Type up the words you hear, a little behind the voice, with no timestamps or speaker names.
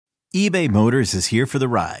eBay Motors is here for the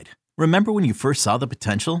ride. Remember when you first saw the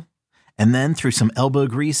potential? And then through some elbow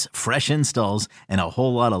grease, fresh installs, and a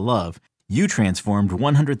whole lot of love, you transformed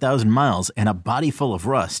 100,000 miles and a body full of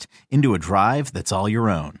rust into a drive that's all your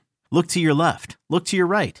own. Look to your left. Look to your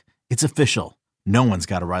right. It's official. No one's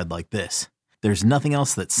got a ride like this. There's nothing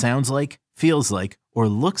else that sounds like, feels like, or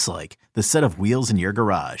looks like the set of wheels in your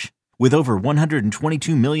garage. With over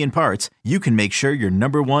 122 million parts, you can make sure your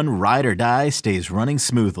number one ride or die stays running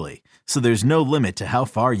smoothly. So there's no limit to how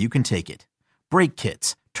far you can take it. Brake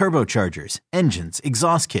kits, turbochargers, engines,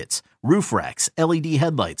 exhaust kits, roof racks, LED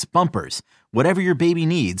headlights, bumpers, whatever your baby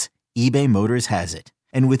needs, eBay Motors has it.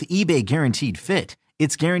 And with eBay Guaranteed Fit,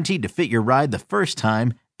 it's guaranteed to fit your ride the first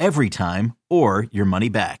time, every time, or your money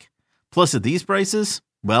back. Plus at these prices,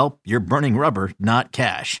 well, you're burning rubber, not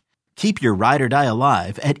cash. Keep your ride or die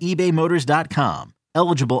alive at ebaymotors.com.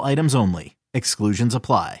 Eligible items only. Exclusions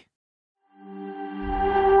apply.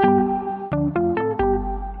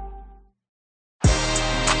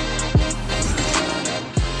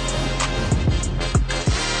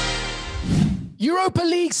 Europa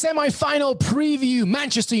League semi-final preview.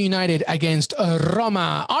 Manchester United against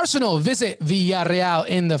Roma. Arsenal visit Villarreal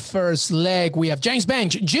in the first leg. We have James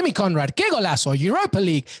Bench, Jimmy Conrad, Que Golazo. Europa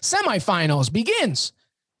League semi-finals begins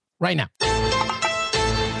right now.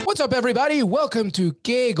 What's up, everybody? Welcome to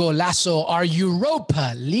Que Golazo, our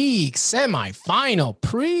Europa League semi-final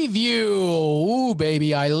preview. Ooh,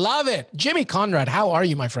 baby, I love it. Jimmy Conrad, how are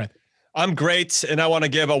you, my friend? I'm great, and I want to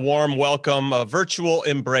give a warm welcome, a virtual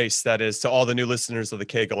embrace, that is, to all the new listeners of the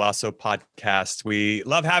Que Golazo podcast. We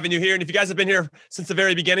love having you here, and if you guys have been here since the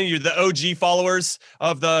very beginning, you're the OG followers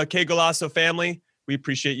of the Que Golazo family. We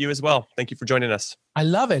appreciate you as well. Thank you for joining us. I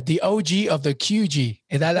love it. The OG of the QG.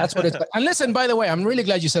 That's what it's like. And listen, by the way, I'm really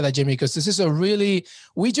glad you said that, Jimmy, because this is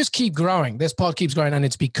we just keep growing. This pod keeps growing, and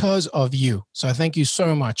it's because of you. So thank you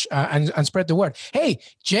so much, and spread the word. Hey,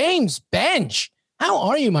 James Bench, how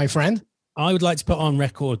are you, my friend? I would like to put on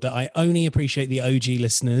record that I only appreciate the OG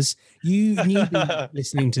listeners. You've been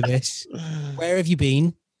listening to this. Where have you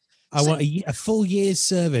been? I want a full year's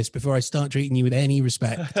service before I start treating you with any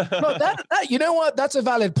respect. No, that you know what? That's a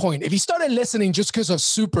valid point. If you started listening just because of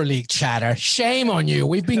Super League chatter, shame on you.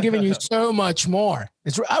 We've been giving you so much more.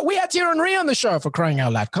 We had Thierry Henry on the show, for crying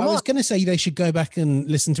out loud. Come on. I was going to say they should go back and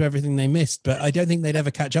listen to everything they missed, but I don't think they'd ever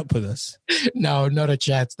catch up with us. No, not a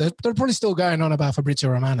chance. They're probably still going on about Fabrizio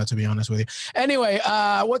Romano, to be honest with you. Anyway,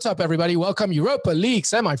 what's up, everybody? Welcome, Europa League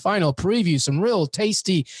semi-final preview. Some real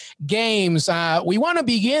tasty games. We want to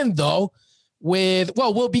begin, though,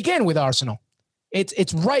 we'll begin with Arsenal.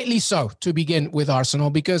 It's rightly so to begin with Arsenal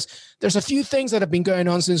because there's a few things that have been going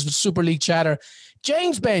on since the Super League chatter.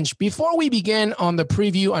 James Bench, before we begin on the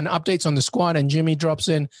preview and updates on the squad, and Jimmy drops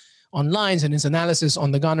in on lines and his analysis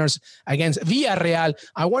on the Gunners against Villarreal,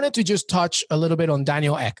 I wanted to just touch a little bit on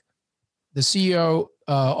Daniel Ek, the CEO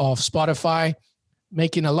of Spotify,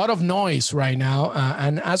 making a lot of noise right now.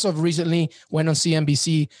 And as of recently, went on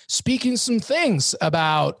CNBC speaking some things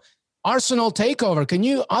about Arsenal takeover. Can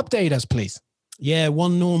you update us, please? Yeah,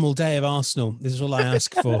 one normal day of Arsenal. This is all I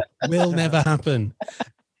ask for. Will never happen.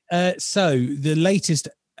 So the latest,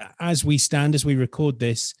 as we record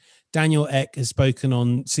this, Daniel Ek has spoken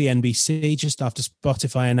on CNBC just after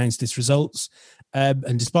Spotify announced its results.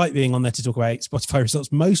 And despite being on there to talk about Spotify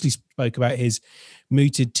results, mostly spoke about his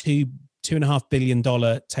mooted $2.5 billion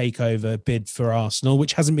takeover bid for Arsenal,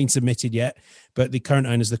 which hasn't been submitted yet. But the current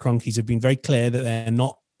owners, the Kroenkes, have been very clear that they're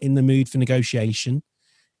not in the mood for negotiation.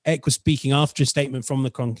 Ek was speaking after a statement from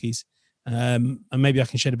the Kroenkes. And maybe I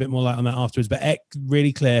can shed a bit more light on that afterwards. But Ek,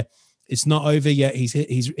 really clear, it's not over yet. He's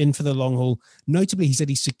in for the long haul. Notably, he said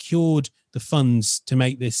he secured the funds to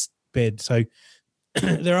make this bid. So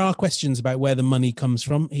there are questions about where the money comes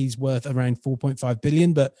from. He's worth around 4.5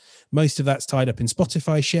 billion, but most of that's tied up in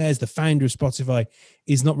Spotify shares. The founder of Spotify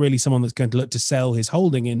is not really someone that's going to look to sell his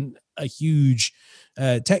holding in a huge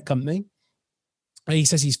tech company. He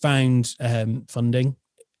says he's found funding.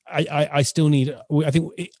 I still need. I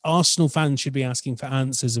think Arsenal fans should be asking for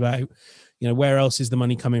answers about, where else is the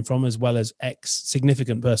money coming from, as well as X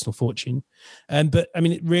significant personal fortune. But I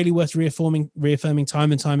mean, it really worth reaffirming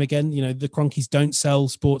time and time again. The Kroenkes don't sell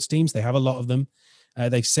sports teams; they have a lot of them.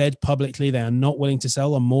 They've said publicly they are not willing to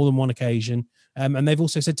sell on more than one occasion. And they've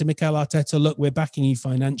also said to Mikel Arteta, look, we're backing you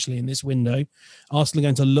financially in this window. Arsenal are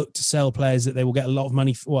going to look to sell players that they will get a lot of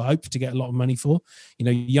money for, or hope to get a lot of money for.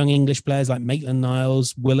 Young English players like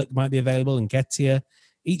Maitland-Niles, Willock might be available, and Nketiah.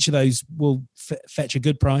 Each of those will fetch a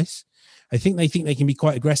good price. I think they can be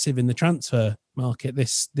quite aggressive in the transfer market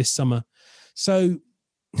this summer. So,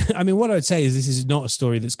 I mean, what I would say is this is not a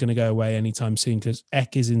story that's going to go away anytime soon, because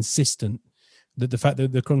Ek is insistent that the fact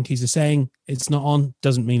that the Kroenkes are saying it's not on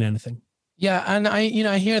doesn't mean anything. Yeah, and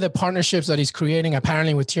I hear the partnerships that he's creating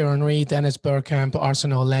apparently with Thierry Henry, Dennis Bergkamp,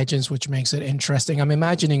 Arsenal legends, which makes it interesting. I'm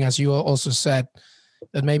imagining, as you also said,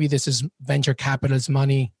 that maybe this is venture capitalist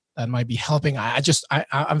money that might be helping.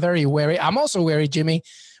 I'm very wary. I'm also wary, Jimmy,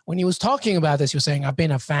 when he was talking about this. He was saying, I've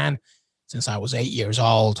been a fan since I was 8 years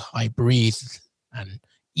old. I breathe and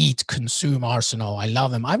eat, consume Arsenal. I love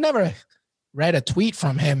them. I've never read a tweet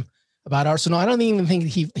from him about Arsenal. I don't even think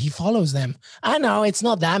he follows them. I know it's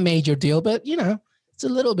not that major deal, but it's a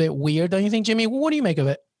little bit weird, don't you think, Jimmy? What do you make of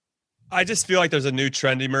it? I just feel like there's a new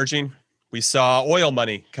trend emerging. We saw oil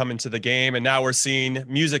money come into the game, and now we're seeing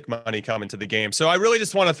music money come into the game. So I really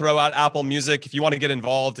just want to throw out Apple Music. If you want to get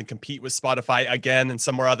involved and compete with Spotify again in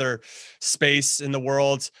somewhere other space in the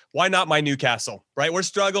world, why not my Newcastle, right? We're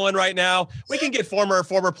struggling right now. We can get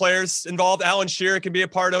former players involved. Alan Shearer can be a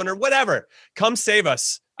part owner, whatever. Come save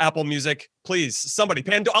us, Apple Music, please. Somebody.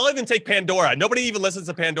 I'll even take Pandora. Nobody even listens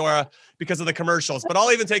to Pandora because of the commercials, but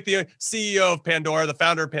I'll even take the CEO of Pandora, the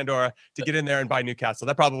founder of Pandora, to get in there and buy Newcastle.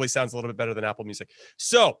 That probably sounds a little bit better than Apple Music.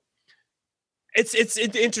 So it's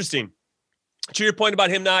interesting. To your point about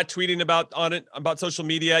him not tweeting about social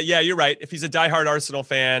media. Yeah, you're right. If he's a diehard Arsenal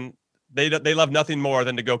fan, they love nothing more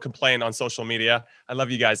than to go complain on social media. I love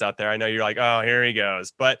you guys out there. I know you're like, oh, here he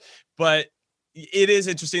goes. But it is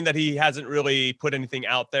interesting that he hasn't really put anything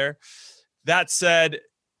out there. That said,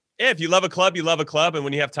 if you love a club, you love a club. And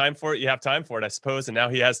when you have time for it, you have time for it, I suppose. And now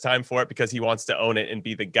he has time for it because he wants to own it and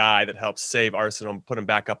be the guy that helps save Arsenal and put him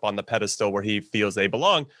back up on the pedestal where he feels they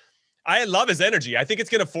belong. I love his energy. I think it's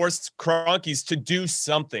going to force Kroenkes to do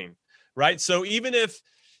something, right? So even if,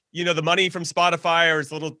 the money from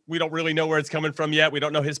Spotify we don't really know where it's coming from yet. We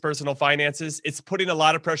don't know his personal finances. It's putting a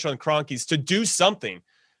lot of pressure on Kroenkes to do something.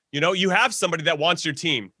 You have somebody that wants your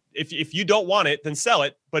team. If you don't want it, then sell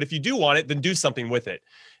it. But if you do want it, then do something with it.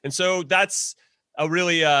 And so that's a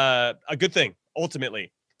really a good thing,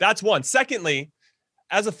 ultimately. That's one. Secondly,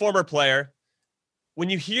 as a former player, when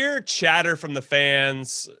you hear chatter from the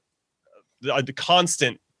fans, the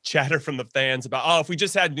constant chatter from the fans about, if we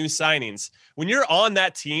just had new signings. When you're on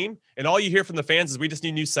that team and all you hear from the fans is we just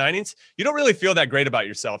need new signings, you don't really feel that great about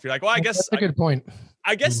yourself. You're like, well, I guess that's a good point.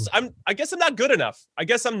 I guess I'm not good enough. I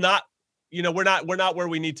guess I'm not, we're not where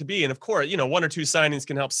we need to be. And of course, one or two signings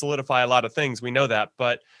can help solidify a lot of things. We know that,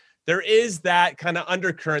 but there is that kind of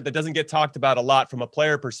undercurrent that doesn't get talked about a lot from a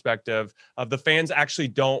player perspective of the fans actually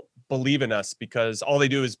don't believe in us because all they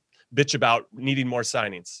do is bitch about needing more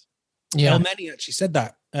signings. Yeah. Elneny actually said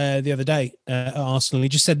that the other day at Arsenal. He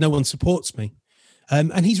just said, no one supports me.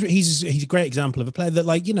 And he's a great example of a player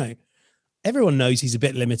that, everyone knows he's a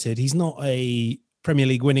bit limited. He's not a Premier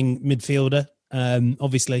League winning midfielder,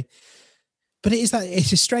 obviously. But it's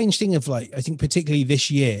a strange thing of I think particularly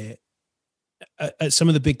this year at some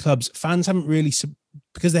of the big clubs, fans haven't really,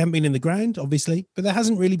 because they haven't been in the ground, obviously, but there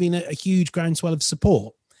hasn't really been a huge groundswell of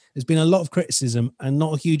support. There's been a lot of criticism and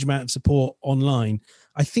not a huge amount of support online.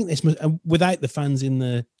 I think this without the fans in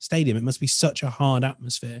the stadium, it must be such a hard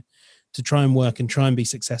atmosphere to try and work and try and be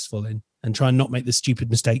successful in and try and not make the stupid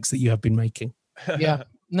mistakes that you have been making. Yeah,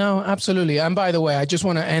 no, absolutely. And by the way, I just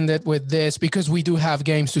want to end it with this because we do have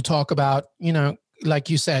games to talk about. Like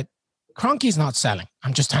you said, Kroenke's not selling.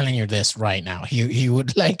 I'm just telling you this right now. He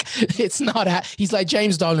would it's not, he's like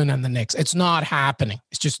James Dolan and the Knicks. It's not happening.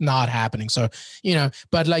 It's just not happening. So,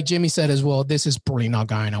 but like Jimmy said as well, this is probably not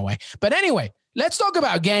going away. But anyway, let's talk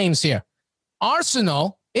about games here.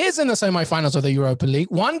 Arsenal is in the semifinals of the Europa League,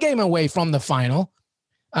 one game away from the final.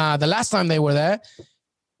 The last time they were there,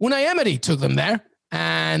 Unai Emery took them there,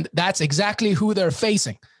 and that's exactly who they're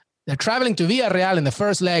facing. They're traveling to Villarreal in the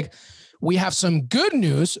first leg. We have some good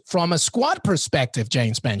news from a squad perspective,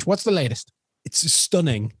 James Bench. What's the latest? It's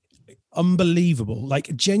stunning, unbelievable,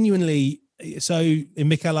 genuinely. So in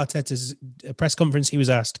Mikel Arteta's press conference, he was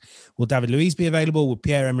asked, will David Luiz be available? Will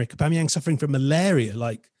Pierre-Emerick Aubameyang, suffering from malaria,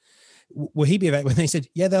 will he be available? And they said,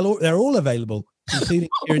 yeah, they're all available, including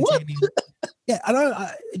Kieran Tierney. Yeah,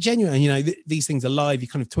 I genuinely, these things are live. You're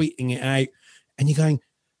kind of tweeting it out and you're going,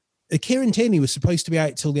 Kieran Tierney was supposed to be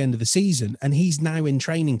out till the end of the season and he's now in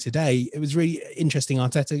training today. It was really interesting.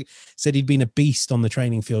 Arteta said he'd been a beast on the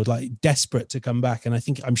training field, desperate to come back. And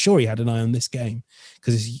I'm sure he had an eye on this game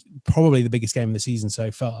because it's probably the biggest game of the season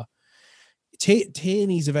so far.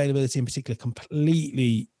 Tierney's availability in particular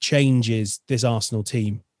completely changes this Arsenal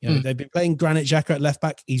team. They've been playing Granit Xhaka at left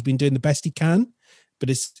back. He's been doing the best he can, but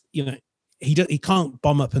it's, he can't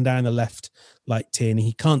bomb up and down the left like Tierney.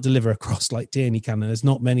 He can't deliver across like Tierney can. And there's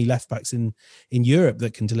not many left backs in Europe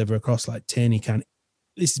that can deliver across like Tierney can.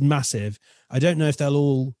 This is massive. I don't know if they'll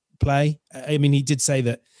all play. I mean, he did say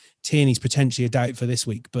that Tierney's potentially a doubt for this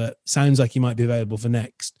week, but sounds like he might be available for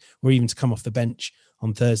next, or even to come off the bench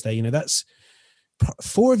on Thursday. You know, that's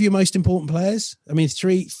 4 of your most important players. I mean,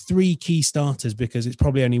 three key starters, because it's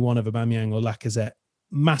probably only one of Aubameyang or Lacazette.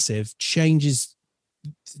 Massive changes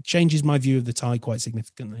my view of the tie quite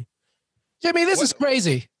significantly. Jimmy, this is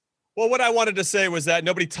crazy. Well, what I wanted to say was that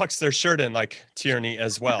nobody tucks their shirt in like Tierney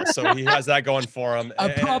as well. So he has that going for him.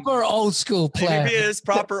 Proper old school player. He is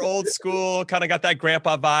proper old school, kind of got that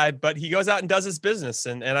grandpa vibe, but he goes out and does his business.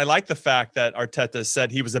 And I like the fact that Arteta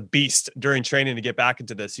said he was a beast during training to get back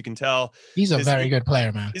into this. You can tell he's a very good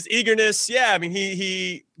player, man. His eagerness. Yeah. I mean,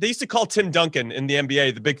 they used to call Tim Duncan in the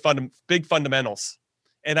NBA, the big fundamentals.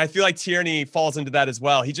 And I feel like Tierney falls into that as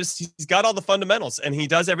well. He's got all the fundamentals and he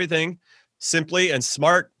does everything simply and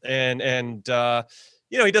smart, and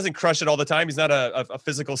you know, he doesn't crush it all the time. He's not a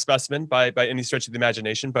physical specimen by any stretch of the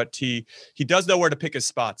imagination, but he does know where to pick his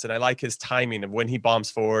spots, and I like his timing of when he bombs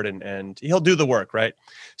forward, and he'll do the work, right?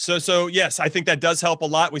 So yes, I think that does help a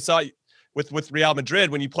lot. We saw with Real Madrid,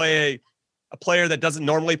 when you play a player that doesn't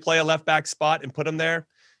normally play a left back spot and put him there,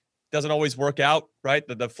 doesn't always work out, right?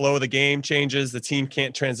 The flow of the game changes. The team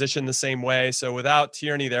can't transition the same way. So without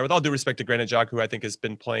Tierney there, with all due respect to Granit Xhaka, who I think has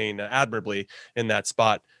been playing admirably in that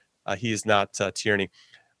spot, he is not Tierney.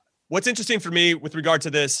 What's interesting for me with regard to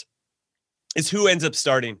this is who ends up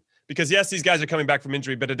starting. Because yes, these guys are coming back from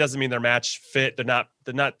injury, but it doesn't mean they're match fit. They're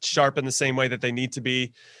not sharp in the same way that they need to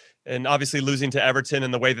be. And obviously losing to Everton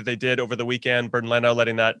in the way that they did over the weekend, Bernd Leno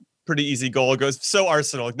letting that pretty easy goal goes so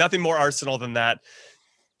Arsenal. Nothing more Arsenal than that.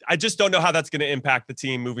 I just don't know how that's going to impact the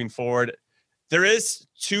team moving forward. There is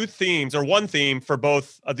one theme for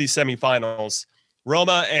both of these semifinals.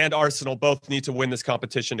 Roma and Arsenal both need to win this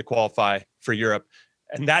competition to qualify for Europe.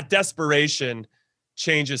 And that desperation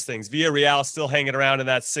changes things. Villarreal still hanging around in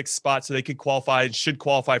that 6th spot, so they could qualify and should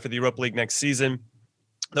qualify for the Europa League next season.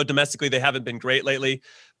 Though domestically, they haven't been great lately.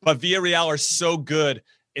 But Villarreal are so good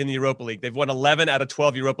in the Europa League. They've won 11 out of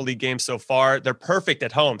 12 Europa League games so far. They're perfect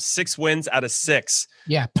at home. 6 wins out of 6.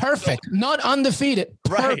 Yeah, perfect. So, not undefeated.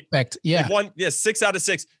 Perfect. Right. Yeah. They've won 6 out of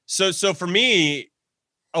 6. So for me,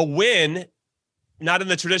 a win, not in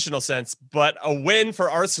the traditional sense, but a win for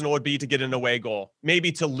Arsenal would be to get an away goal, maybe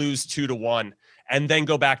to lose 2-1, and then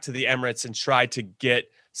go back to the Emirates and try to get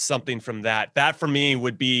something from that. That for me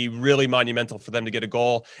would be really monumental for them to get a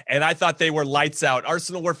goal. And I thought they were lights out.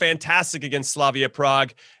 Arsenal were fantastic against Slavia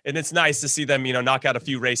Prague, and it's nice to see them, knock out a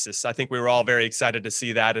few racists. I think we were all very excited to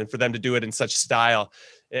see that, and for them to do it in such style,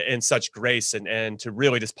 in such grace, and to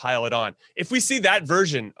really just pile it on. If we see that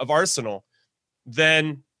version of Arsenal,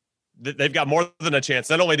 then they've got more than a chance,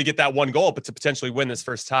 not only to get that one goal, but to potentially win this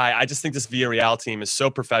first tie. I just think this Villarreal team is so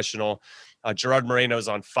professional. Gerard Moreno's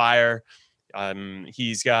on fire.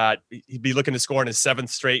 He'd be looking to score in his 7th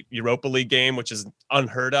straight Europa League game, which is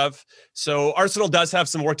unheard of. So Arsenal does have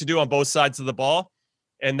some work to do on both sides of the ball.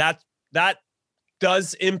 And that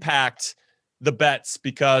does impact the bets,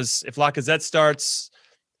 because if Lacazette starts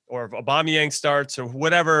or if Aubameyang starts or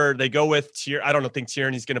whatever they go with, I don't think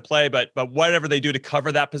Tierney's going to play, but whatever they do to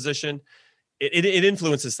cover that position, it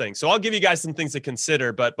influences things. So I'll give you guys some things to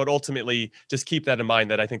consider, but ultimately just keep that in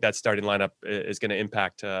mind, that I think that starting lineup is going to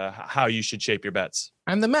impact how you should shape your bets.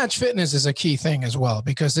 And the match fitness is a key thing as well,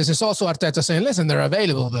 because this is also Arteta saying, listen, they're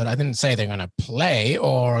available, but I didn't say they're going to play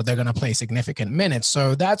or they're going to play significant minutes.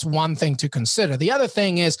 So that's one thing to consider. The other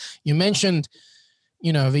thing is, you mentioned,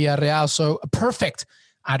 Villarreal, so perfect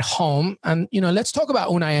at home. And, let's talk about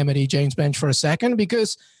Unai Emery, James Bench, for a second,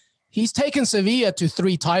 because he's taken Sevilla to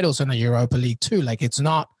 3 titles in the Europa League too. Like it's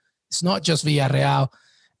not just Villarreal,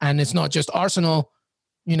 and it's not just Arsenal,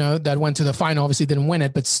 that went to the final, obviously didn't win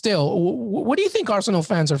it, but still, what do you think Arsenal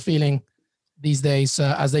fans are feeling these days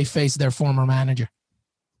as they face their former manager?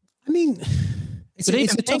 I mean, it's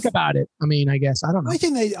a think about it. I mean, I guess, I don't know.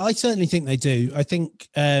 I certainly think they do. I think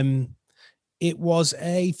it was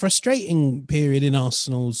a frustrating period in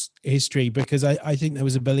Arsenal's history, because I think there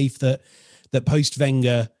was a belief that post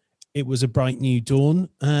Wenger, it was a bright new dawn.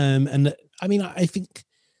 And I mean, I think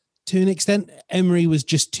to an extent, Emery was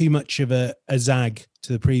just too much of a zag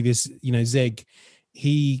to the previous, Zig.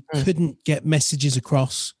 He couldn't get messages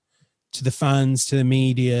across to the fans, to the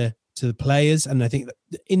media, to the players. And I think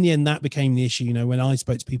that in the end, that became the issue. When I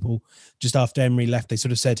spoke to people just after Emery left, they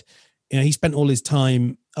sort of said, he spent all his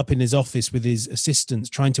time up in his office with his assistants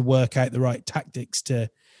trying to work out the right tactics to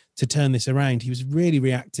turn this around. He was a really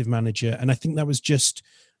reactive manager. And I think that was just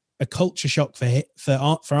a culture shock for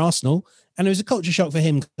Arsenal, and it was a culture shock for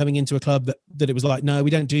him coming into a club that it was like, no,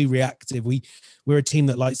 we don't do reactive. We're a team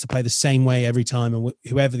that likes to play the same way every time, and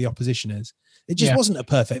whoever the opposition is. It just wasn't a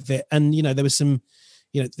perfect fit, and there was some,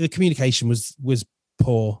 the communication was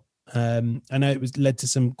poor I know it was led to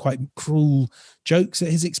some quite cruel jokes at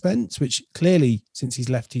his expense, which clearly, since he's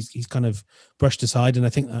left, he's kind of brushed aside, and I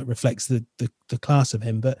think that reflects the class of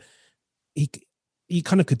him. But he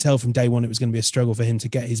kind of could tell from day one it was going to be a struggle for him to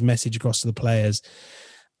get his message across to the players.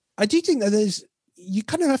 I do think that you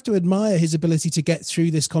kind of have to admire his ability to get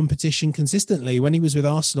through this competition consistently. When he was with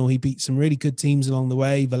Arsenal, he beat some really good teams along the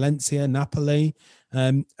way, Valencia, Napoli.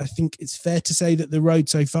 I think it's fair to say that the road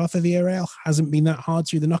so far for Villarreal hasn't been that hard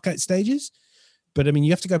through the knockout stages. But I mean,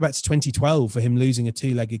 you have to go back to 2012 for him losing a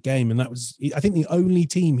two-legged game. And that was, I think, the only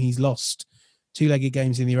team he's lost two-legged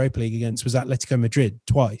games in the Europa League against was Atletico Madrid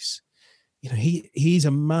twice. You know, he's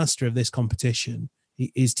a master of this competition.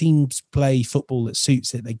 His teams play football that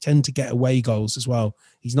suits it. They tend to get away goals as well.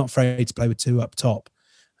 He's not afraid to play with two up top.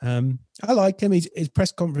 I liked him. His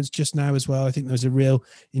press conference just now as well, I think there was a real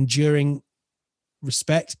enduring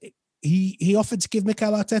respect. He offered to give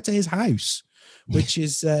Mikel Arteta his house, which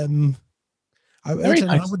is I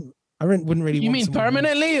wouldn't really. You mean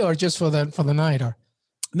permanently or just for the night? Or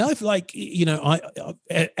no, if like, you know, I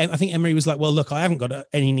think Emery was like, well, look, I haven't got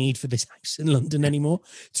any need for this house in London anymore.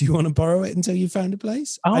 Do you want to borrow it until you found a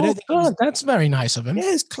place? Oh, I don't think God, that's very nice of him.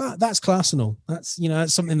 Yeah, that's class and all. That's, you know,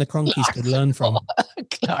 that's something the Cronkies could learn from.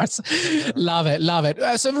 Class. Love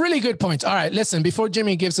it. Some really good points. All right, listen, before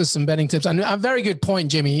Jimmy gives us some betting tips, and a very good point,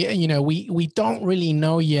 Jimmy, you know, we don't really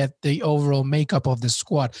know yet the overall makeup of the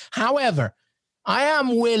squad. However, I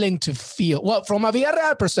am willing to feel, well, from a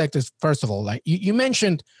Villarreal perspective, first of all, like you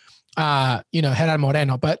mentioned, you know, Gerard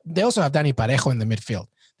Moreno, but they also have Dani Parejo in the midfield.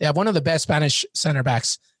 They have one of the best Spanish center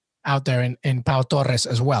backs out there in Pau Torres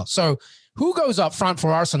as well. So who goes up front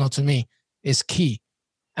for Arsenal to me is key.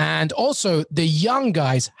 And also the young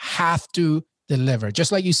guys have to deliver.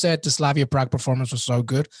 Just like you said, the Slavia Prague performance was so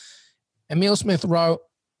good. Emil Smith-Rowe,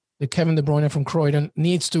 the Kevin De Bruyne from Croydon,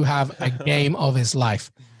 needs to have a game of his life.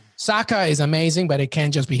 Saka is amazing, but it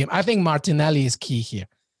can't just be him. I think Martinelli is key here.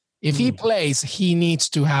 If he plays, he needs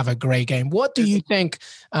to have a great game. What do you think?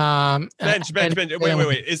 Benj,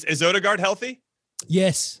 wait. Is Odegaard healthy?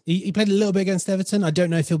 Yes. He played a little bit against Everton. I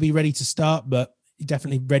don't know if he'll be ready to start, but he's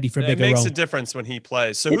definitely ready for a bigger role. It makes a difference when he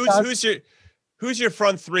plays. So who's your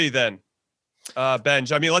front three then,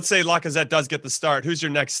 Benj? I mean, let's say Lacazette does get the start. Who's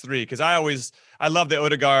your next three? Because I love the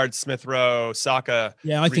Odegaard, Smith-Rowe, Saka.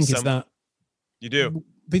 Yeah, I think it's that. You do?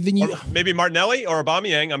 But then maybe Martinelli or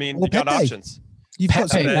Aubameyang. I mean, you got options.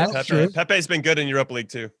 Pepe's been good in Europa League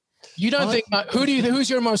too. You don't think who's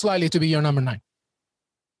your most likely to be your number 9?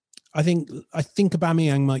 I think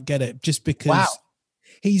Aubameyang might get it just because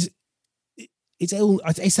it's ill.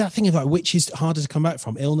 It's that thing of like which is harder to come back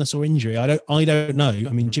from, illness or injury. I don't know.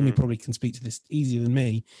 I mean, Jimmy probably can speak to this easier than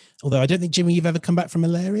me. Although I don't think, Jimmy, you've ever come back from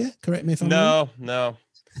malaria. Correct me if I'm wrong. No.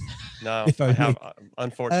 I have,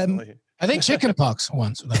 unfortunately. I think chickenpox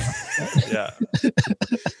once. Yeah.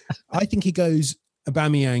 I think he goes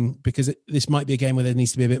Aubameyang because this might be a game where there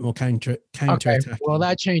needs to be a bit more counter attack. Well,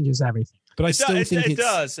 that changes everything. But I still think it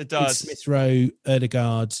does. It's Smith-Rowe,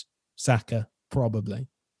 Odegaard, Saka, probably.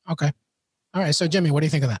 Okay. All right. So, Jimmy, what do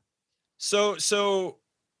you think of that? So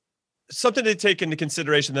something to take into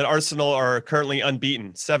consideration that Arsenal are currently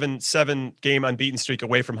unbeaten, seven game unbeaten streak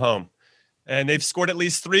away from home. And they've scored at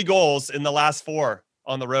least 3 goals in the last 4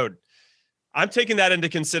 on the road. I'm taking that into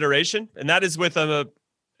consideration, and that is with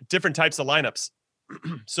different types of lineups.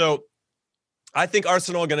 So I think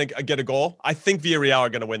Arsenal are going to get a goal. I think Villarreal are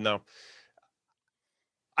going to win, though.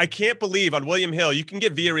 I can't believe on William Hill, you can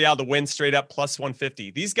get Villarreal to win straight up plus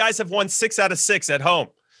 150. These guys have won 6 out of 6 at home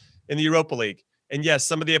in the Europa League. And yes,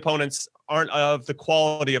 some of the opponents aren't of the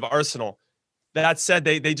quality of Arsenal. That said,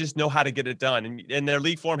 they just know how to get it done. And their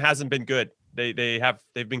league form hasn't been good. They've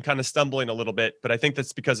been kind of stumbling a little bit, but I think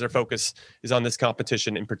that's because their focus is on this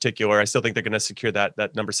competition in particular. I still think they're going to secure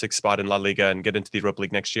that number 6 spot in La Liga and get into the Europa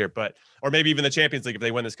League next year, or maybe even the Champions League if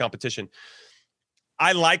they win this competition.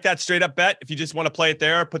 I like that straight up bet. If you just want to play it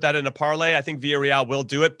there, put that in a parlay. I think Villarreal will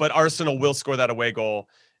do it, but Arsenal will score that away goal,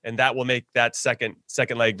 and that will make that second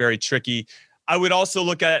leg very tricky. I would also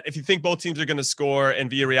look at, if you think both teams are going to score and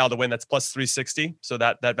Villarreal to win, that's plus 360. So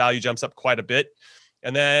that value jumps up quite a bit.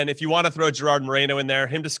 And then if you want to throw Gerard Moreno in there,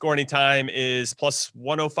 him to score anytime is plus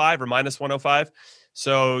 105 or minus 105.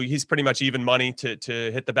 So he's pretty much even money to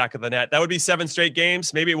hit the back of the net. That would be 7 straight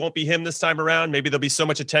games. Maybe it won't be him this time around. Maybe there'll be so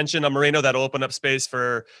much attention on Moreno that'll open up space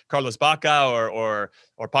for Carlos Bacca or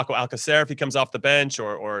Paco Alcacer if he comes off the bench,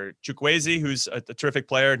 or Chukwueze, who's a terrific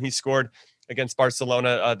player, and he scored against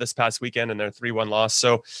Barcelona this past weekend in their 3-1 loss.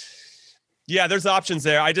 So yeah, there's options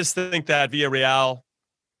there. I just think that Villarreal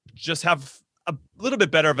just have a little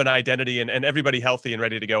bit better of an identity and everybody healthy and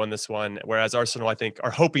ready to go in this one. Whereas Arsenal, I think,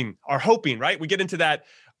 are hoping, right? We get into that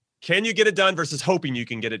Can you get it done versus hoping you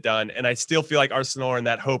can get it done? And I still feel like Arsenal are in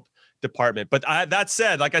that hope department. But that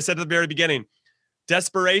said, like I said at the very beginning,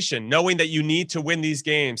 desperation, knowing that you need to win these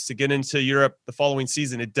games to get into Europe the following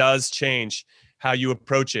season, it does change how you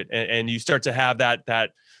approach it. And you start to have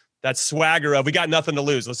that swagger of, we got nothing to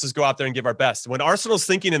lose. Let's just go out there and give our best. When Arsenal's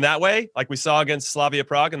thinking in that way, like we saw against Slavia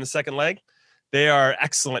Prague in the second leg, they are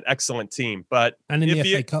excellent team. But and in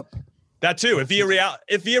the FA Cup, that too. If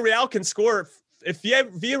Villarreal can score, if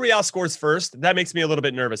Villarreal scores first, that makes me a little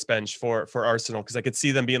bit nervous, Benj, for Arsenal, because I could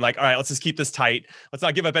see them being like, all right, let's just keep this tight. Let's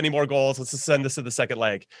not give up any more goals. Let's just send this to the second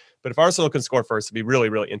leg. But if Arsenal can score first, it'd be really,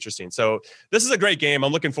 really interesting. So this is a great game.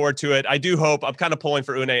 I'm looking forward to it. I do hope, I'm kind of pulling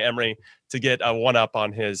for Unai Emery to get a one-up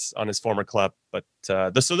on his former club. But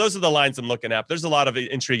so those are the lines I'm looking at. There's a lot of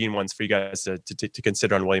intriguing ones for you guys to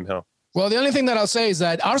consider on William Hill. Well, the only thing that I'll say is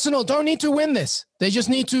that Arsenal don't need to win this. They just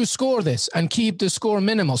need to score this and keep the score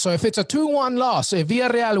minimal. So if it's a 2-1 loss, if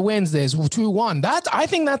Villarreal wins this 2-1, I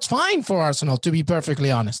think that's fine for Arsenal, to be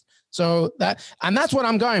perfectly honest. So that's what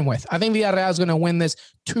I'm going with. I think Villarreal is going to win this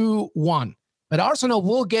 2-1. But Arsenal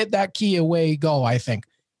will get that key away goal, I think.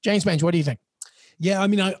 James Bench, what do you think? Yeah, I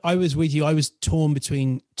mean, I was with you. I was torn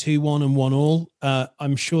between 2-1 and 1-1.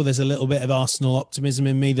 I'm sure there's a little bit of Arsenal optimism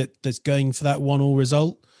in me that's going for that 1-1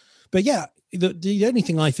 result. But yeah, the only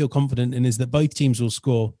thing I feel confident in is that both teams will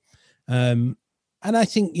score. And I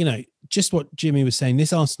think, just what Jimmy was saying,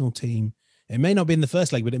 this Arsenal team, it may not be in the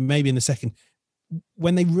first leg, but it may be in the second.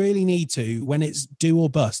 When they really need to, when it's do or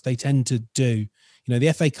bust, they tend to do.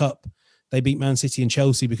 The FA Cup, they beat Man City and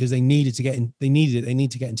Chelsea because they needed to get in. They needed it. They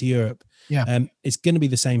need to get into Europe. Yeah. It's going to be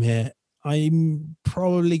the same here. I'm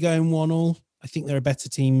probably going 1-1. I think they're a better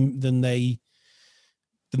team than the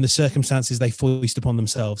circumstances they foist upon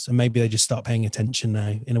themselves. And maybe they just start paying attention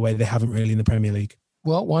now in a way they haven't really in the Premier League.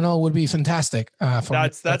 Well, 1-0 would be fantastic.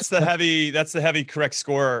 That's the heavy correct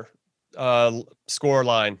score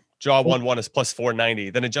line. Draw 1-1 is plus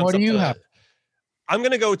 490. Then it jumps what up. What do you have? I'm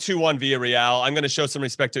going to go 2-1 Villarreal. I'm going to show some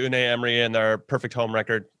respect to Unai Emery and their perfect home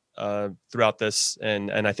record throughout this. And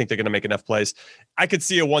I think they're going to make enough plays. I could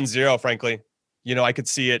see a 1-0, frankly. I could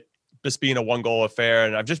see it just being a 1-goal affair.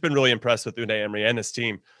 And I've just been really impressed with Unai Emery and his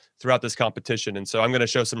team throughout this competition. And so I'm going to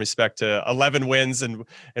show some respect to 11 wins and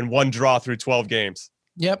 1 draw through 12 games.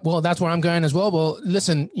 Yep. Well, that's where I'm going as well. Well,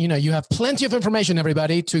 listen, you have plenty of information,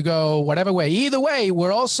 everybody, to go whatever way. Either way,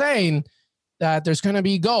 we're all saying that there's going to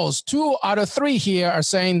be goals. 2 out of 3 here are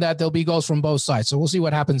saying that there'll be goals from both sides. So we'll see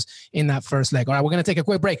what happens in that first leg. All right, we're going to take a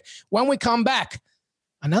quick break. When we come back,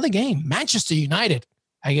 another game, Manchester United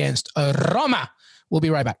against Roma. We'll be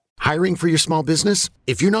right back. Hiring for your small business?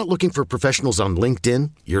 If you're not looking for professionals on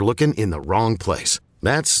LinkedIn, you're looking in the wrong place.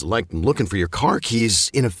 That's like looking for your car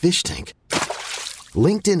keys in a fish tank.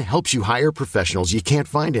 LinkedIn helps you hire professionals you can't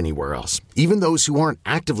find anywhere else, even those who aren't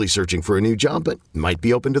actively searching for a new job but might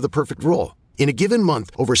be open to the perfect role. In a given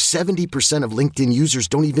month, over 70% of LinkedIn users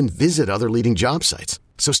don't even visit other leading job sites.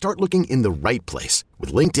 So start looking in the right place.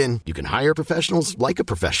 With LinkedIn, you can hire professionals like a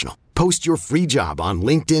professional. Post your free job on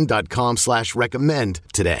linkedin.com/recommend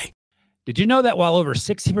today. Did you know that while over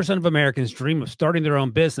 60% of Americans dream of starting their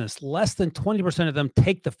own business, less than 20% of them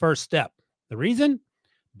take the first step? The reason?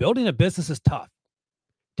 Building a business is tough.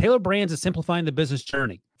 Taylor Brands is simplifying the business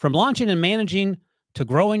journey. From launching and managing to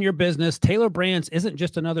growing your business, Taylor Brands isn't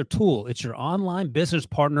just another tool. It's your online business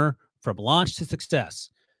partner from launch to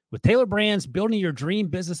success. With Taylor Brands, building your dream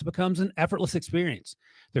business becomes an effortless experience.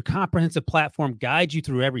 Their comprehensive platform guides you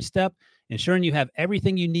through every step, ensuring you have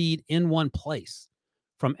everything you need in one place.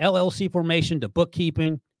 From LLC formation to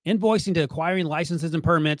bookkeeping, invoicing to acquiring licenses and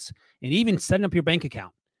permits, and even setting up your bank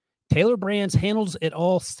account, Taylor Brands handles it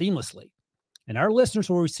all seamlessly. And our listeners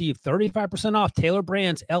will receive 35% off Taylor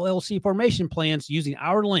Brands LLC formation plans using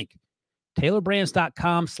our link,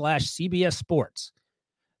 taylorbrands.com/CBS Sports.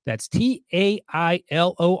 That's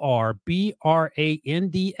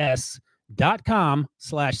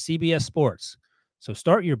TAILORBRANDS.com/CBS Sports. So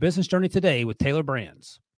start your business journey today with Taylor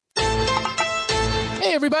Brands.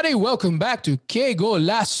 Hey, everybody. Welcome back to Que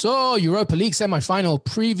Golazo, Europa League semifinal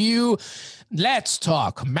preview. Let's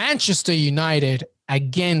talk Manchester United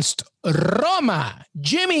against Roma.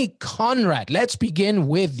 Jimmy Conrad, let's begin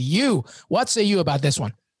with you. What say you about this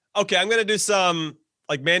one? Okay, I'm going to do some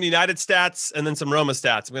like Man United stats and then some Roma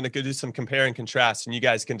stats. I'm going to do some compare and contrast, and you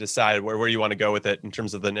guys can decide where you want to go with it in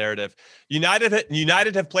terms of the narrative. United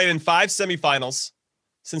have played in 5 semifinals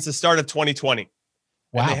since the start of 2020.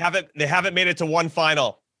 Wow. And they haven't made it to one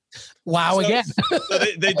final. Wow, again. So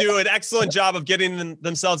they do an excellent job of getting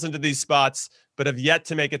themselves into these spots. but have yet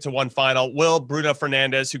to make it to one final. Will Bruno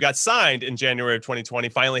Fernandes, who got signed in January of 2020,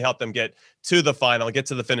 finally help them get to the final, get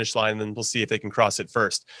to the finish line, and then we'll see if they can cross it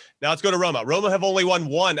first. Now let's go to Roma. Roma have only won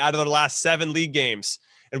 1 out of their last 7 league games.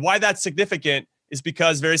 And why that's significant is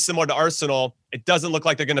because, very similar to Arsenal, it doesn't look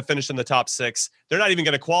like they're going to finish in the top 6. They're not even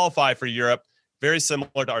going to qualify for Europe. Very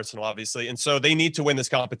similar to Arsenal, obviously. And so they need to win this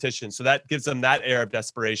competition. So that gives them that air of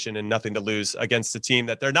desperation and nothing to lose against a team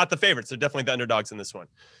that they're not the favorites. They're definitely the underdogs in this one.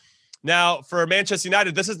 Now, for Manchester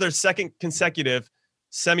United, this is their second consecutive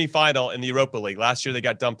semifinal in the Europa League. Last year, they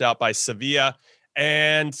got dumped out by Sevilla.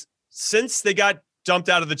 And since they got dumped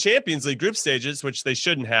out of the Champions League group stages, which they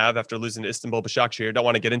shouldn't have after losing to Istanbul Başakşehir. Don't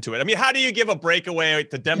want to get into it. I mean, how do you give a breakaway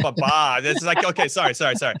to Demba Ba? This is like, okay, sorry.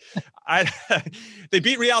 They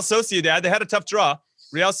beat Real Sociedad. They had a tough draw.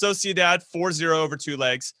 Real Sociedad 4-0 over 2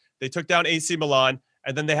 legs. They took down AC Milan,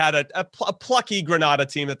 and then they had a plucky Granada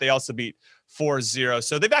team that they also beat 4-0.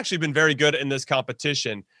 So they've actually been very good in this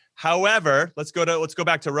competition. However, let's go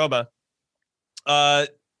back to Roma.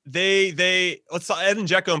 Let's talk Edin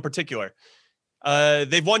Dzeko in particular.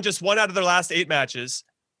 They've won just 1 out of their last 8 matches,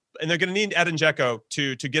 and they're going to need Edin Dzeko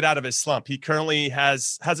to get out of his slump. He currently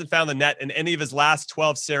hasn't found the net in any of his last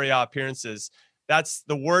 12 Serie A appearances. That's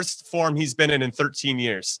the worst form he's been in 13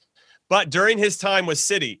 years. But during his time with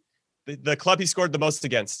City, the club he scored the most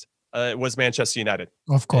against was Manchester United.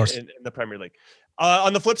 Of course. In the Premier League.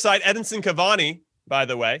 On the flip side, Edinson Cavani, by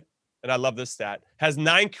the way, and I love this stat, has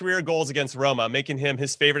 9 career goals against Roma, making him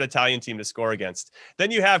his favorite Italian team to score against. Then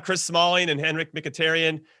you have Chris Smalling and Henrik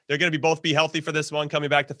Mkhitaryan. They're going to both be healthy for this one, coming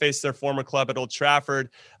back to face their former club at Old Trafford.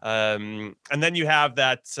 And then you have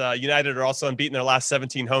that United are also unbeaten their last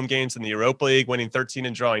 17 home games in the Europa League, winning 13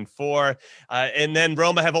 and drawing 4. And then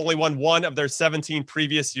Roma have only won 1 of their 17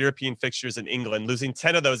 previous European fixtures in England, losing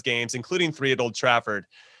 10 of those games, including 3 at Old Trafford.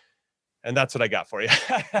 And that's what I got for you.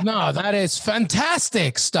 No, that is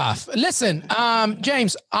fantastic stuff. Listen,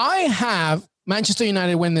 James, I have Manchester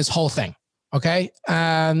United win this whole thing. Okay.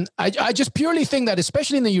 I just purely think that,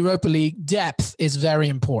 especially in the Europa League, depth is very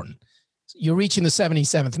important. You're reaching the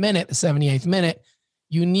 77th minute, the 78th minute.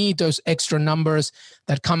 You need those extra numbers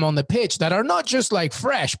that come on the pitch that are not just like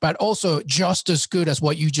fresh, but also just as good as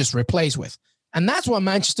what you just replaced with. And that's what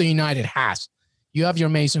Manchester United has. You have your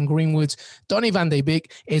Mason Greenwoods. Donny van de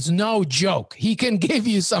Beek is no joke. He can give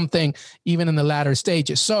you something even in the latter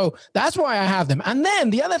stages. So that's why I have them. And then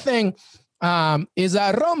the other thing is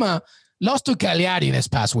that Roma lost to Cagliari this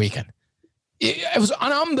past weekend. It was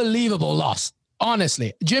an unbelievable loss.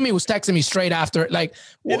 Honestly, Jimmy was texting me straight after, like,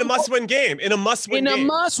 in a must-win game. In a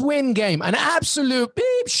must-win game. An absolute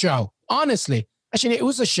beep show. Honestly, actually, it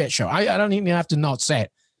was a shit show. I don't even have to not say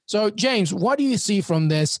it. So, James, what do you see from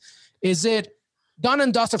this? Is it done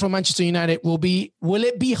and dusted for Manchester United? Will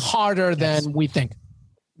it be harder than we think?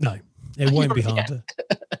 No, it won't be harder.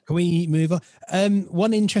 Can we move on?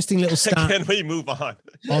 One interesting little stat. Can we move on?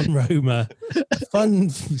 On Roma.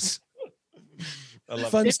 Fun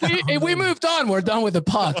if we moved on, we're done with the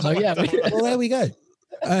pod. So yeah. Well, there we go.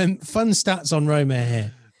 Fun stats on Roma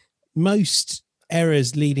here. Most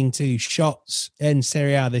errors leading to shots in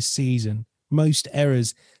Serie A this season. Most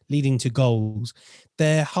errors leading to goals.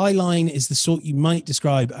 Their high line is the sort you might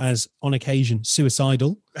describe as, on occasion,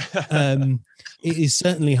 suicidal. It is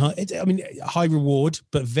certainly high. High reward,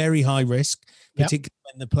 but very high risk, particularly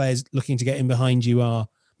when the players looking to get in behind you are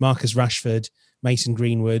Marcus Rashford, Mason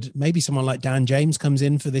Greenwood, maybe someone like Dan James comes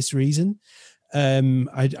in for this reason.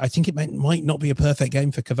 I think it might not be a perfect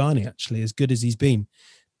game for Cavani, actually, as good as he's been.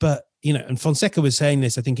 But, and Fonseca was saying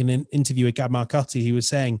this, I think, in an interview with Gab Marcotti. He was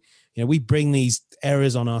saying, we bring these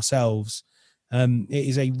errors on ourselves. It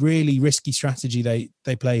is a really risky strategy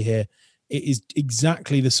they play here. It is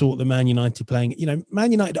exactly the sort that Man United playing.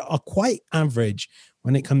 Man United are quite average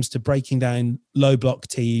when it comes to breaking down low block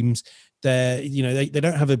teams. They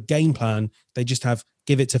don't have a game plan. They just have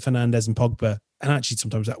give it to Fernandes and Pogba, and actually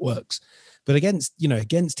sometimes that works. But against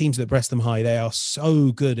teams that press them high, they are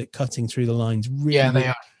so good at cutting through the lines. Really, they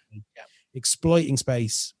are exploiting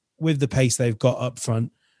space with the pace they've got up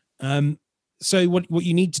front. So what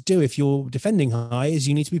you need to do if you're defending high is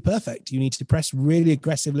you need to be perfect. You need to press really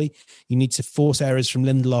aggressively. You need to force errors from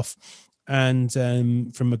Lindelof and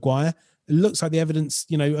from Maguire. It looks like the evidence,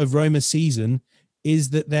 of Roma's season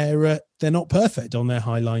is that they're not perfect on their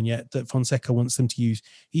high line yet, that Fonseca wants them to use.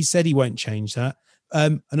 He said he won't change that.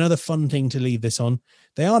 Another fun thing to leave this on,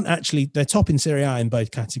 they're top in Serie A in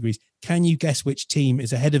both categories. Can you guess which team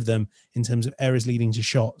is ahead of them in terms of errors leading to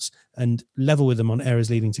shots and level with them on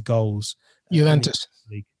errors leading to goals? Juventus.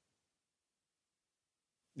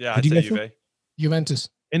 Yeah, I'd say Juve. Juventus.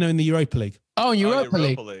 In the Europa League. Oh, Europa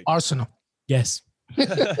League. Arsenal. Yes.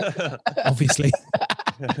 Obviously.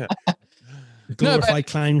 Glorified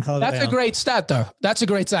clown car. That's a great stat, though. That's a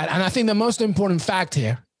great stat. And I think the most important fact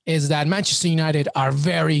here is that Manchester United are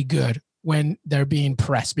very good when they're being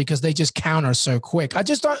pressed because they just counter so quick. I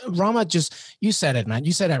just don't, Roma you said it, man.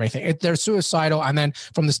 You said everything. They're suicidal. And then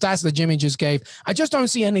from the stats that Jimmy just gave, I just don't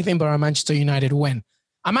see anything but a Manchester United win.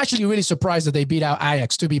 I'm actually really surprised that they beat out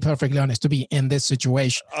Ajax, to be perfectly honest, to be in this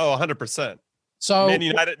situation. Oh, 100%. So Man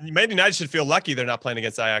United should feel lucky they're not playing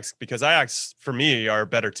against Ajax because Ajax, for me, are a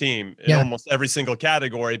better team in almost every single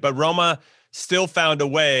category. But Roma still found a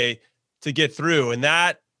way to get through. And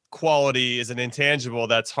that quality is an intangible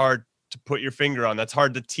that's hard to put your finger on. That's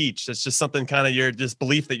hard to teach. That's just something kind of your just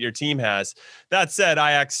belief that your team has. That said,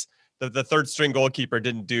 Ajax, the third string goalkeeper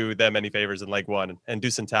didn't do them any favors in leg one, and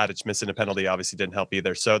Dusan Tadic missing a penalty obviously didn't help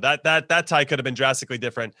either. So that tie could have been drastically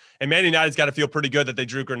different. And Man United's got to feel pretty good that they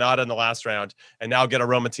drew Granada in the last round and now get a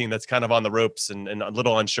Roma team that's kind of on the ropes and a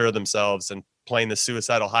little unsure of themselves and playing the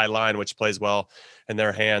suicidal high line, which plays well in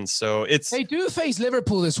their hands. So they do face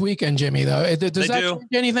Liverpool this weekend, Jimmy, though. Does that change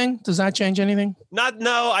anything? Does that change anything?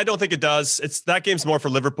 No, I don't think it does. That game's more for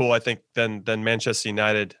Liverpool, I think, than Manchester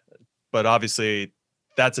United. But obviously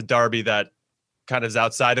that's a derby that kind of is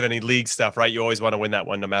outside of any league stuff, right? You always want to win that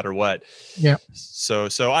one no matter what. Yeah. So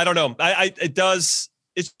I don't know.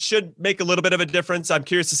 It should make a little bit of a difference. I'm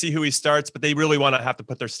curious to see who he starts, but they really want to have to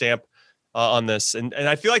put their stamp on this. And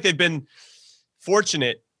I feel like they've been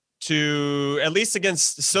fortunate to, at least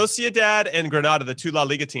against Sociedad and Granada, the two La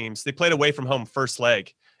Liga teams, they played away from home first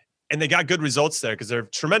leg and they got good results there because they're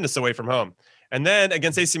tremendous away from home. And then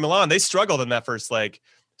against AC Milan, they struggled in that first leg.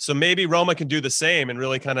 So maybe Roma can do the same and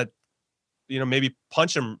really kind of, maybe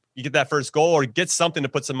punch them. You get that first goal or get something to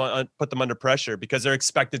put them under pressure because they're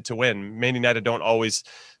expected to win. Man United don't always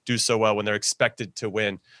do so well when they're expected to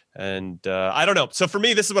win. And I don't know. So for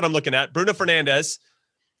me, this is what I'm looking at. Bruno Fernandes,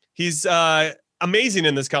 he's amazing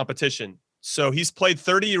in this competition. So he's played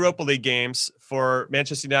 30 Europa League games for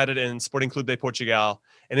Manchester United and Sporting Clube de Portugal.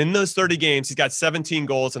 And in those 30 games, he's got 17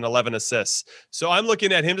 goals and 11 assists. So I'm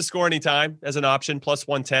looking at him to score anytime as an option, plus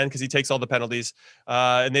 110, because he takes all the penalties,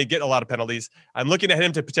 and they get a lot of penalties. I'm looking at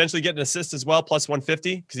him to potentially get an assist as well, plus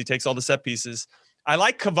 150, because he takes all the set pieces. I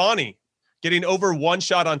like Cavani getting over one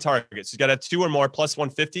shot on target. So he's got to have 2 or more, plus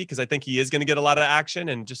 150, because I think he is going to get a lot of action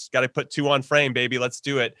and just got to put 2 on frame, baby. Let's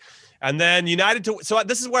do it. And then United so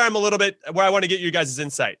this is where I'm a little bit, where I want to get you guys'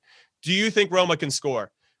 insight. Do you think Roma can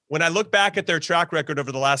score? When I look back at their track record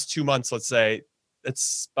over the last 2 months, let's say,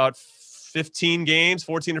 it's about 14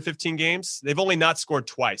 or 15 games. They've only not scored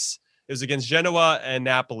twice. It was against Genoa and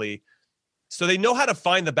Napoli. So they know how to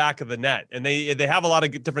find the back of the net, and they have a lot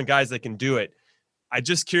of different guys that can do it. I'm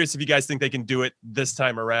just curious if you guys think they can do it this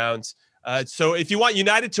time around. So if you want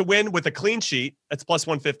United to win with a clean sheet, that's plus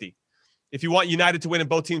 150. If you want United to win and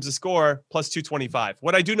both teams to score, plus 225.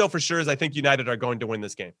 What I do know for sure is I think United are going to win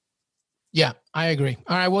this game. Yeah, I agree.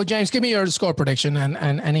 All right. Well, James, give me your score prediction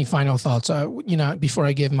and any final thoughts. Before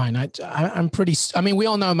I give mine, we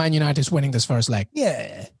all know Man United is winning this first leg.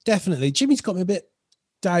 Yeah, definitely. Jimmy's got me a bit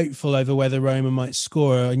doubtful over whether Roma might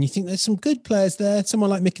score, and you think there's some good players there. Someone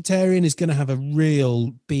like Mkhitaryan is going to have a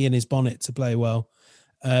real bee in his bonnet to play well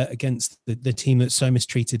against the team that so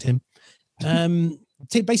mistreated him.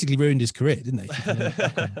 Basically ruined his career, didn't they?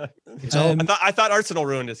 I thought Arsenal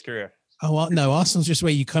ruined his career. Oh, no, Arsenal's just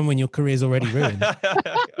where you come when your career's already ruined.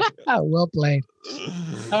 Well played.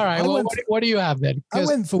 All right. What do you have then? I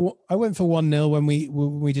went for 1-0 when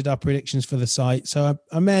we did our predictions for the site. So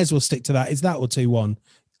I may as well stick to that. Is that or 2-1?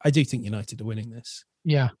 I do think United are winning this.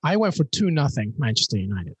 Yeah, I went for 2-0 Manchester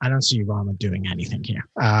United. I don't see Roma doing anything here.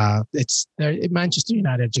 Manchester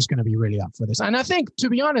United just going to be really up for this. And I think, to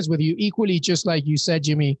be honest with you, equally, just like you said,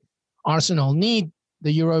 Jimmy, Arsenal need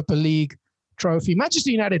the Europa League trophy.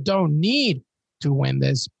 Manchester United don't need to win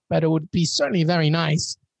this, but it would be certainly very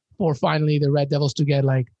nice for finally the Red Devils to get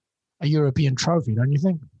like a European trophy, don't you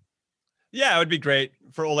think? Yeah, it would be great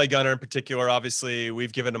for Ole Gunnar in particular. Obviously,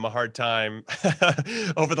 we've given him a hard time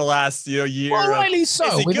over the last year. Well, rightly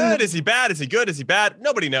so. Is he good? Is he bad? Is he good? Is he bad?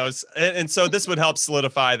 Nobody knows. And so this would help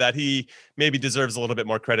solidify that he maybe deserves a little bit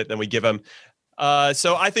more credit than we give him.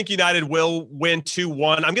 So I think United will win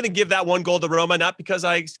 2-1. I'm going to give that one goal to Roma, not because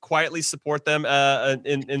I quietly support them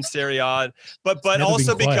in Serie A, but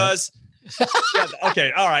also because. Yeah,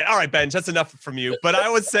 okay, all right, Ben, that's enough from you. But I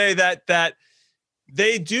would say that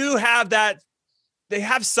they do have that. They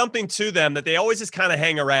have something to them that they always just kind of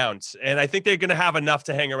hang around, and I think they're going to have enough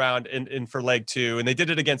to hang around in for leg 2. And they did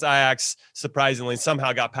it against Ajax, surprisingly,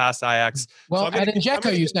 somehow got past Ajax. Well, so and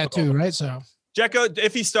Dzeko used that too, right? So. Dzeko,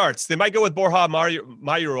 if he starts, they might go with Borja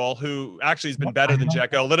Mayoral, who actually has been better than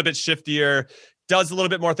Dzeko, a little bit shiftier, does a little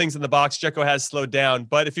bit more things in the box. Checo has slowed down,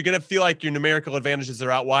 but if you're going to feel like your numerical advantages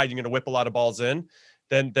are out wide, you're going to whip a lot of balls in,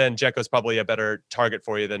 then Checo's probably a better target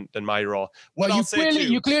for you than Mayoral.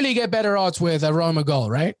 You clearly get better odds with a Roma goal,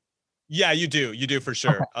 right? Yeah, you do. You do for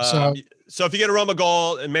sure. Okay, so if you get a Roma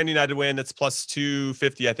goal and Man United win, it's plus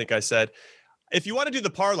 250, I think I said. If you want to do the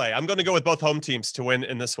parlay, I'm going to go with both home teams to win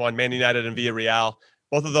in this one, Man United and Villarreal.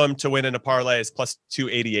 Both of them to win in a parlay is plus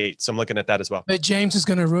 288. So I'm looking at that as well. But James is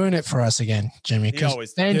going to ruin it for us again, Jimmy. He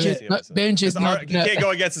always Benj is not. He can't go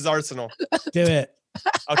against his Arsenal. Do it.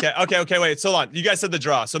 Okay. Wait, so hold on. You guys said the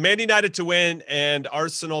draw. So Man United to win and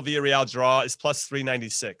Arsenal Villarreal draw is plus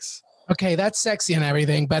 396. Okay, that's sexy and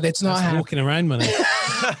everything, but it's not happening. Walking around money.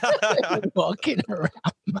 Walking around.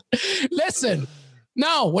 Listen,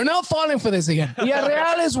 no, we're not falling for this again.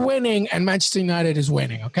 Villarreal is winning and Manchester United is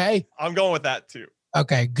winning, okay? I'm going with that too.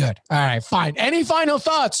 Okay, good. All right, fine. Any final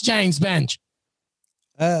thoughts, James Bench?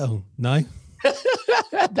 Oh, no.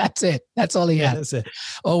 That's it. That's all he had. That's it.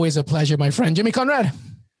 Always a pleasure, my friend. Jimmy Conrad.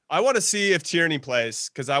 I want to see if Tierney plays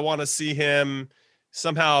because I want to see him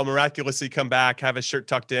somehow miraculously come back, have his shirt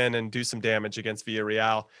tucked in, and do some damage against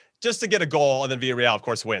Villarreal just to get a goal. And then Villarreal, of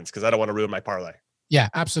course, wins because I don't want to ruin my parlay. Yeah,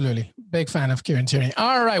 absolutely. Big fan of Kieran Tierney.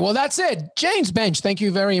 All right. Well, that's it. James Bench, thank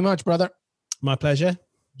you very much, brother. My pleasure.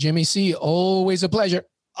 Jimmy C, always a pleasure.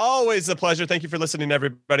 Always a pleasure. Thank you for listening,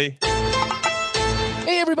 everybody.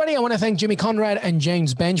 Hey, everybody. I want to thank Jimmy Conrad and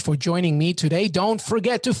James Bench for joining me today. Don't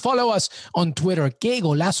forget to follow us on Twitter, Que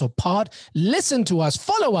Golazo Pod. Listen to us.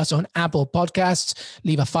 Follow us on Apple Podcasts.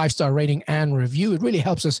 Leave a 5-star rating and review. It really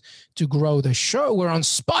helps us to grow the show. We're on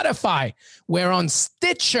Spotify. We're on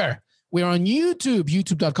Stitcher. We're on YouTube,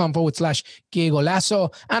 youtube.com/Que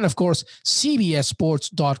Golazo. And of course,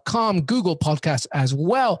 cbssports.com, Google Podcasts as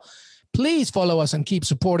well. Please follow us and keep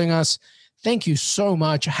supporting us. Thank you so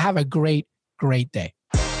much. Have a great day.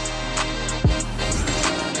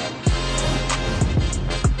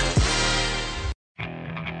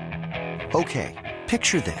 Okay,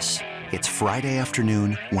 picture this. It's Friday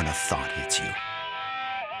afternoon when a thought hits you.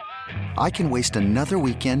 I can waste another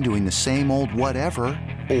weekend doing the same old whatever,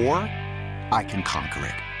 or I can conquer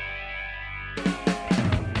it.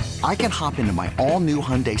 I can hop into my all-new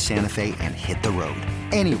Hyundai Santa Fe and hit the road.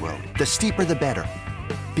 Any road. The steeper, the better.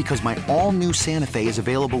 Because my all-new Santa Fe is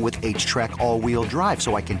available with H-Track all-wheel drive,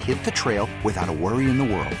 so I can hit the trail without a worry in the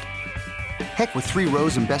world. Heck, with 3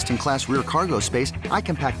 rows and best-in-class rear cargo space, I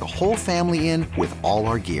can pack the whole family in with all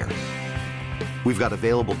our gear. We've got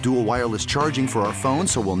available dual wireless charging for our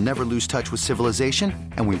phones, so we'll never lose touch with civilization,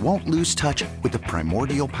 and we won't lose touch with the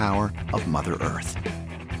primordial power of Mother Earth.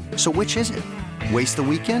 So which is it? Waste the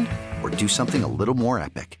weekend or do something a little more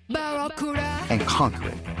epic? And conquer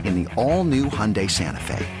it in the all-new Hyundai Santa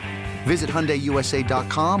Fe. Visit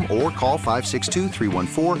HyundaiUSA.com or call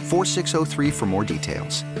 562-314-4603 for more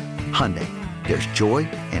details. Hyundai, there's joy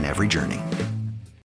in every journey.